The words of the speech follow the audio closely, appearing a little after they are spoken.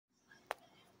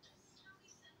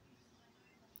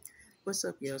What's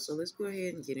up, y'all? So let's go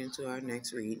ahead and get into our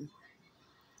next reading.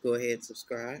 Go ahead,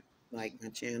 subscribe, like my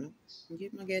channel, and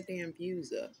get my goddamn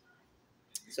views up.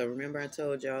 So remember I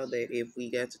told y'all that if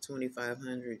we got to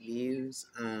 2,500 views,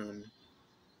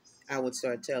 I would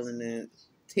start telling the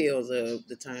tales of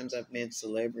the times I've met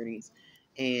celebrities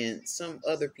and some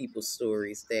other people's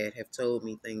stories that have told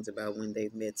me things about when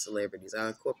they've met celebrities. I'll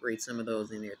incorporate some of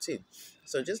those in there too.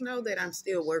 So just know that I'm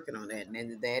still working on that,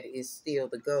 and that is still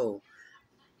the goal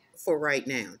for right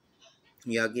now.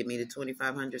 Y'all get me to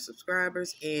 2,500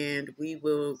 subscribers, and we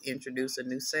will introduce a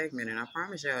new segment. And I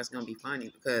promise y'all it's going to be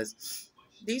funny because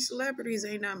these celebrities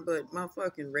ain't nothing but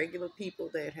motherfucking regular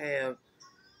people that have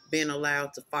been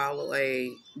allowed to follow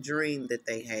a dream that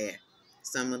they had.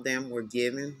 Some of them were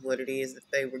given what it is that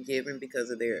they were given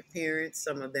because of their appearance.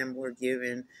 Some of them were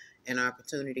given an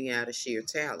opportunity out of sheer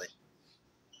talent.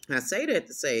 I say that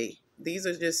to say these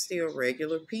are just still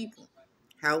regular people.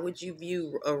 How would you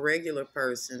view a regular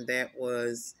person that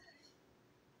was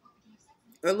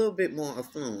a little bit more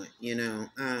affluent?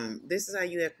 This is how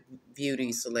you have to view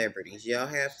these celebrities. Y'all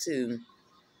have to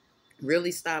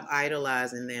really stop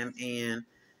idolizing them, and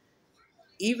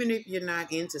even if you're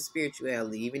not into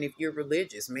spirituality, even if you're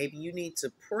religious, maybe you need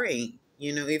to pray.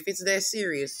 If it's that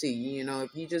serious to you,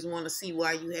 if you just want to see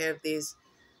why you have this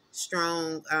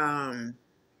strong,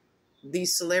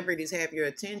 these celebrities have your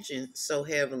attention so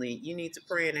heavily, you need to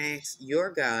pray and ask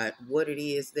your God what it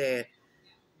is that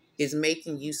is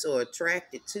making you so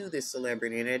attracted to this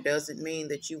celebrity. And it doesn't mean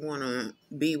that you want to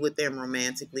be with them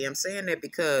romantically. I'm saying that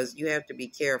because you have to be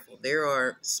careful. There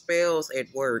are spells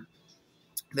at work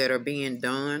that are being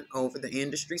done over the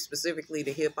industry, specifically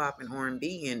the hip hop and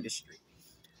R&B industry.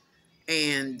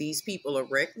 And these people are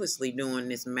recklessly doing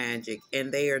this magic,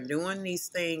 and they are doing these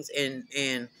things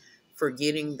and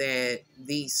forgetting that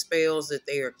these spells that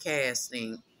they are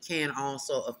casting can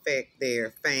also affect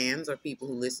their fans or people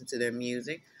who listen to their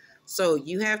music. So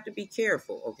you have to be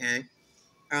careful, okay?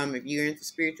 If you're into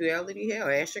spirituality, hell,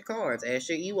 ask your cards, ask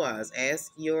your EYs,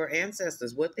 ask your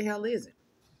ancestors, what the hell is it?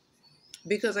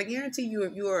 Because I guarantee you,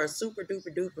 if you are a super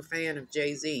duper duper fan of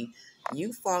Jay-Z,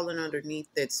 you've fallen underneath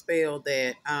that spell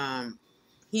that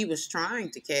he was trying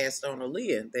to cast on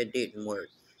Aaliyah that didn't work.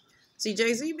 See,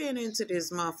 Jay-Z been into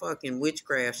this motherfucking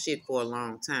witchcraft shit for a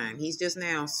long time. He's just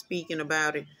now speaking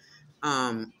about it.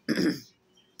 Um,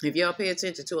 if y'all pay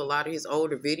attention to a lot of his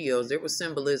older videos, there was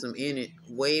symbolism in it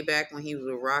way back when he was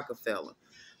a Rockefeller.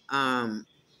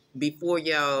 Before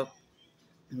y'all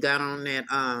got on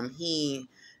that, he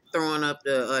throwing up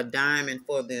the diamond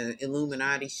for the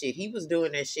Illuminati shit. He was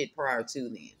doing that shit prior to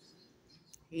then.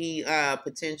 He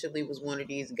potentially was one of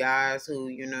these guys who,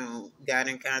 got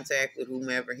in contact with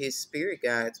whomever his spirit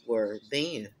guides were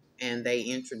then. And they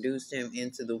introduced him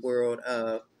into the world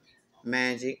of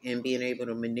magic and being able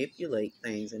to manipulate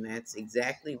things. And that's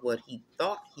exactly what he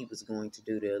thought he was going to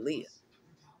do to Aaliyah.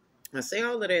 I say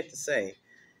all of that to say,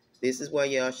 this is why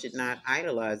y'all should not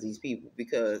idolize these people,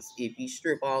 because if you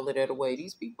strip all of that away,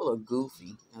 these people are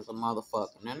goofy as a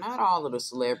motherfucker. Now, not all of the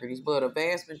celebrities, but a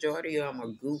vast majority of them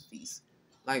are goofies.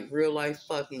 Like real life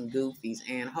fucking goofies.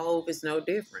 And Hove is no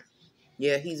different.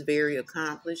 Yeah, he's very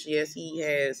accomplished. Yes, he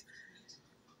has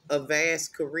a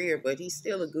vast career, but he's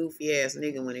still a goofy ass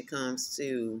nigga when it comes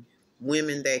to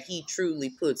women that he truly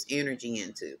puts energy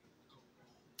into.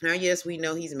 Now, yes, we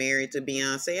know he's married to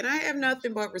Beyonce, and I have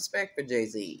nothing but respect for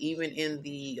Jay-Z, even in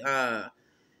the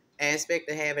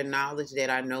aspect of having knowledge that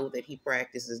I know that he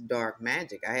practices dark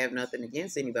magic. I have nothing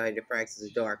against anybody that practices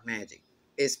dark magic,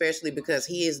 especially because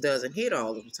his doesn't hit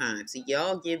all of the time. See,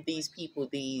 y'all give these people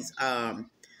these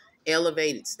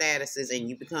elevated statuses, and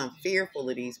you become fearful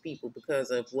of these people because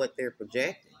of what they're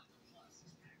projecting.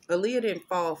 Aaliyah didn't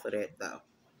fall for that, though.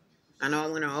 I know I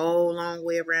went a whole long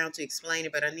way around to explain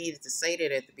it, but I needed to say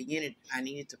that at the beginning. I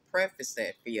needed to preface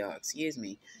that for y'all, excuse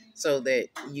me, so that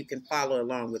you can follow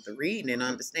along with the reading and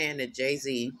understand that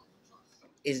Jay-Z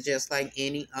is just like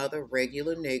any other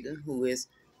regular nigga who is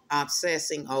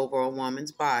obsessing over a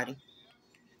woman's body,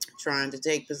 trying to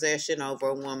take possession over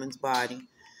a woman's body,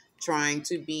 trying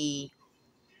to be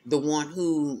the one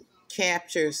who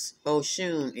captures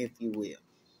Oshun, if you will.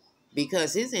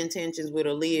 Because his intentions with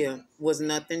Aaliyah was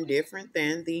nothing different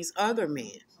than these other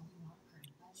men.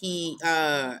 He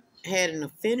had an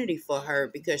affinity for her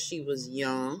because she was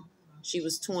young. She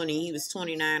was 20. He was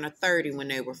 29 or 30 when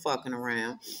they were fucking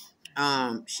around.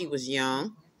 She was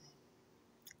young,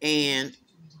 and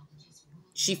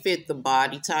she fit the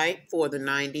body type for the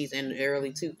 90s and the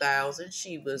early 2000s.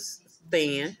 She was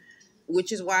thin,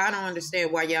 which is why I don't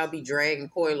understand why y'all be dragging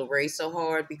Coyle Ray so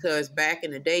hard, because back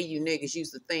in the day, you niggas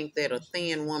used to think that a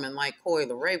thin woman like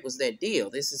Coyle Ray was that deal.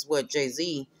 This is what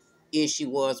Jay-Z issue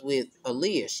was with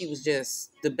Aaliyah. She was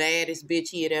just the baddest bitch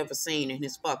he had ever seen in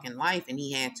his fucking life, and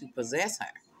he had to possess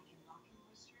her.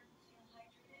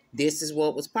 This is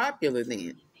what was popular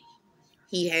then.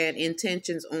 He had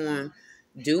intentions on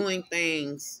doing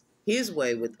things his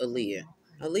way with Aaliyah.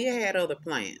 Aaliyah had other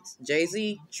plans.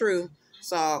 Jay-Z, true,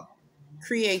 saw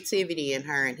creativity in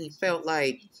her, and he felt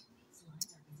like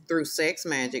through sex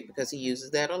magic, because he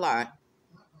uses that a lot,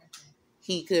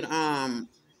 he could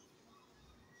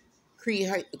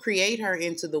create her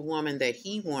into the woman that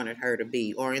he wanted her to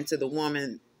be, or into the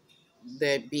woman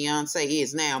that Beyonce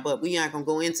is now. But we aren't gonna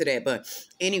go into that. But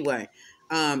anyway,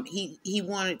 he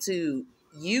wanted to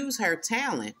use her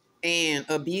talent and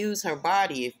abuse her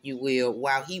body, if you will,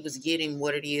 while he was getting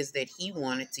what it is that he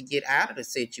wanted to get out of the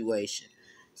situation.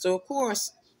 So of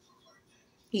course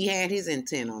he had his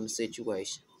intent on the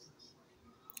situation.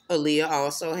 Aaliyah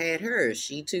also had hers.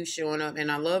 She too showing up,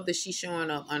 and I love that she's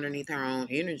showing up underneath her own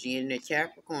energy and the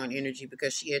Capricorn energy,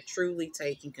 because she had truly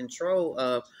taken control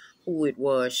of who it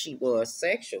was she was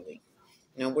sexually.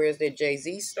 Now, whereas that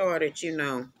Jay-Z started,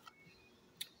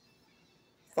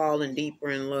 falling deeper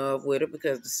in love with her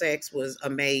because the sex was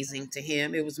amazing to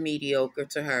him. It was mediocre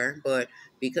to her, but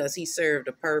because he served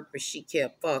a purpose, she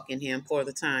kept fucking him for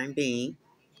the time being.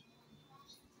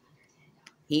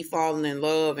 He falling in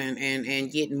love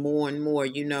and getting more and more,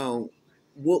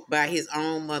 whooped by his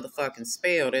own motherfucking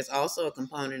spell. There's also a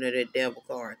component of that devil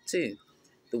card too.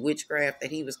 The witchcraft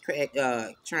that he was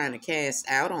trying to cast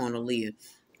out on Aaliyah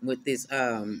with this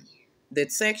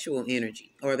that sexual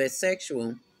energy, or that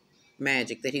sexual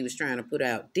magic that he was trying to put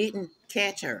out, didn't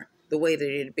catch her the way that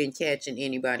it had been catching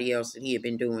anybody else that he had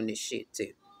been doing this shit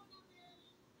to.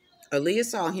 Aaliyah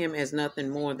saw him as nothing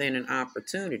more than an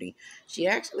opportunity. She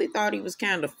actually thought he was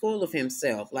kind of full of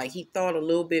himself. Like, he thought a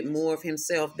little bit more of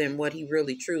himself than what he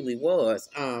really truly was.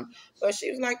 But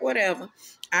she was like, whatever.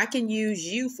 I can use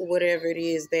you for whatever it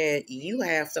is that you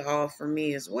have to offer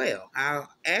me as well. I'll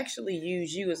actually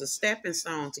use you as a stepping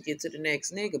stone to get to the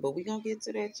next nigga. But we're going to get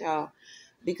to that, y'all.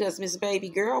 Because Miss Baby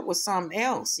Girl was something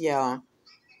else, y'all.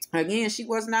 Again, she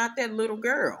was not that little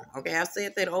girl. Okay, I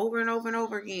said that over and over and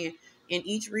over again in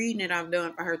each reading that I've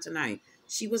done for her tonight.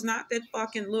 She was not that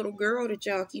fucking little girl that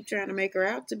y'all keep trying to make her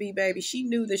out to be, baby. She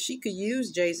knew that she could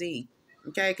use Jay-Z,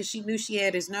 okay, because she knew she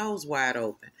had his nose wide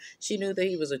open. She knew that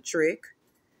he was a trick.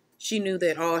 She knew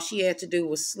that all she had to do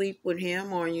was sleep with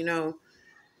him, or,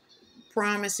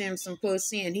 promise him some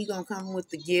pussy, and he gonna come with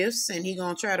the gifts, and he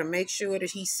gonna try to make sure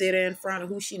that he sit in front of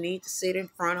who she needs to sit in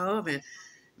front of, and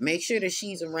make sure that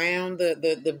she's around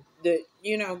the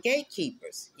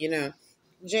gatekeepers.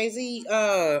 Jay-Z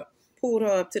pulled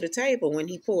her up to the table when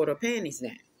he pulled her panties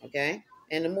down, okay?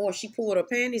 And the more she pulled her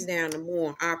panties down, the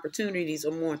more opportunities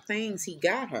or more things he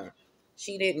got her.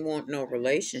 She didn't want no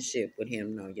relationship with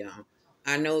him, no, y'all.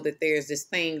 I know that there's this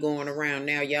thing going around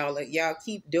now, y'all. Y'all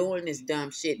keep doing this dumb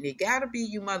shit, and it gotta be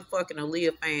you motherfucking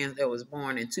Aaliyah fans that was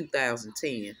born in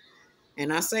 2010.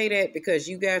 And I say that because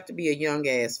you got to be a young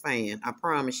ass fan. I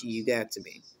promise you, you got to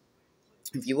be.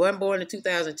 If you wasn't born in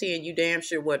 2010, you damn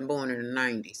sure wasn't born in the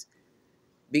 90s.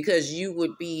 Because you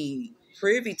would be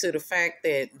privy to the fact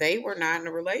that they were not in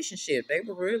a relationship. They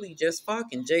were really just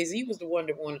fucking. Jay-Z was the one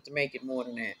that wanted to make it more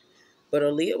than that. But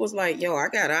Aaliyah was like, yo, I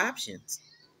got options.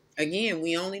 Again,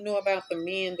 we only know about the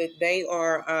men that they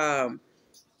are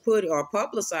put or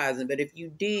publicizing, but if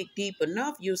you dig deep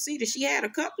enough, you'll see that she had a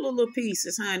couple of little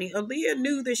pieces, honey. Aaliyah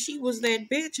knew that she was that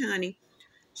bitch, honey.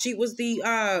 She was the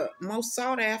most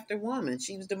sought after woman.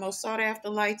 She was the most sought after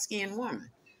light skinned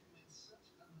woman.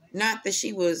 Not that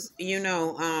she was,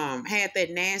 had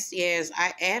that nasty ass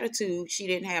attitude. She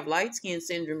didn't have light skin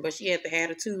syndrome, but she had the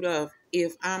attitude of,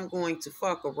 if I'm going to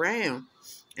fuck around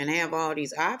and have all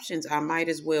these options, I might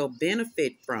as well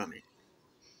benefit from it.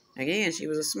 Again, she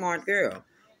was a smart girl.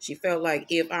 She felt like,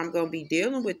 if I'm going to be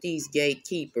dealing with these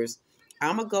gatekeepers,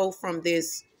 I'm going to go from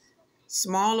this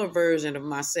smaller version of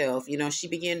myself. She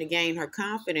began to gain her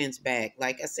confidence back.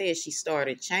 Like I said, she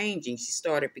started changing. She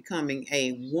started becoming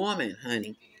a woman,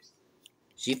 honey.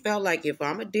 She felt like, if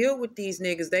I'm going to deal with these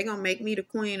niggas, they going to make me the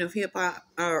queen of hip-hop,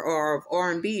 or of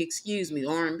R&B,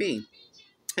 R&B.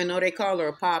 I know they call her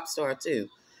a pop star too.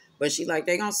 But she like,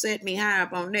 they going to set me high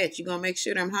up on that. You're going to make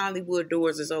sure them Hollywood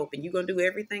doors is open. You're going to do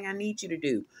everything I need you to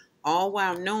do. All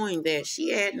while knowing that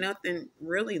she had nothing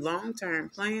really long-term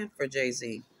planned for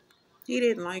Jay-Z. He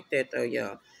didn't like that though,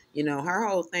 y'all. Her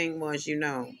whole thing was,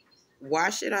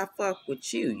 why should I fuck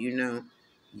with you?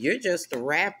 You're just a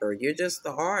rapper. You're just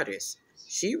the artist.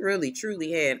 She really,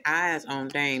 truly had eyes on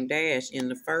Dame Dash in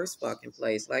the first fucking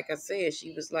place. Like I said,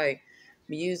 she was like,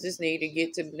 we use this nigga to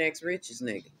get to the next richest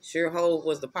nigga. Sure, Hov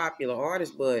was the popular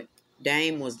artist, but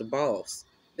Dame was the boss.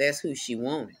 That's who she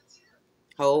wanted.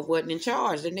 Hove wasn't in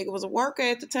charge. The nigga was a worker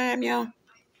at the time, y'all.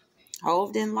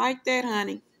 Hove didn't like that,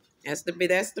 honey. That's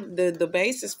the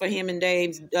basis for him and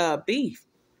Dame's beef.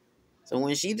 So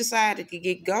when she decided to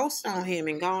get ghost on him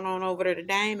and gone on over to the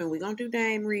Dame, and we're gonna do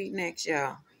Dame Reed next,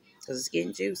 y'all, because it's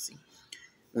getting juicy.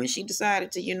 When she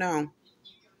decided to,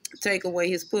 take away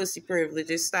his pussy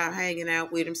privileges, stop hanging out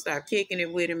with him, stop kicking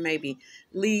it with him, maybe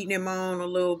leading him on a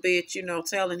little bit,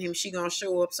 telling him she gonna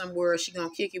show up somewhere, she gonna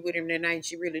kick it with him that night, and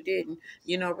she really didn't,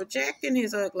 rejecting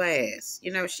his ugly ass.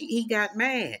 He got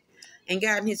mad and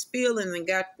got in his feelings and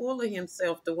got full of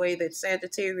himself the way that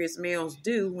Sagittarius males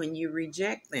do when you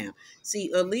reject them.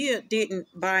 See, Aaliyah didn't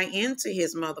buy into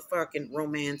his motherfucking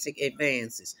romantic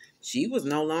advances. She was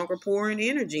no longer pouring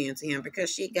energy into him because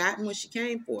she had gotten what she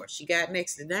came for. She got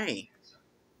next to Dame.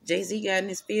 Jay-Z got in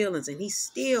his feelings and he's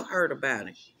still hurt about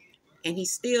it. And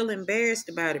he's still embarrassed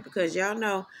about it because y'all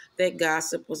know that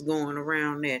gossip was going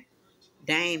around that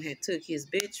Dame had took his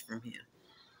bitch from him.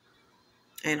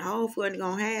 And Hov wasn't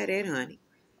going to have that, honey.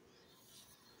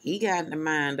 He got in the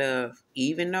mind of,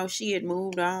 even though she had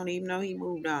moved on, even though he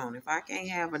moved on, if I can't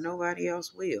have her, nobody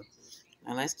else will.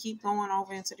 Now let's keep going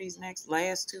over into these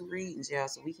last two readings, y'all,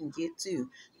 so we can get to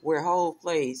where Hov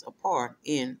plays a part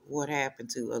in what happened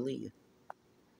to Aaliyah.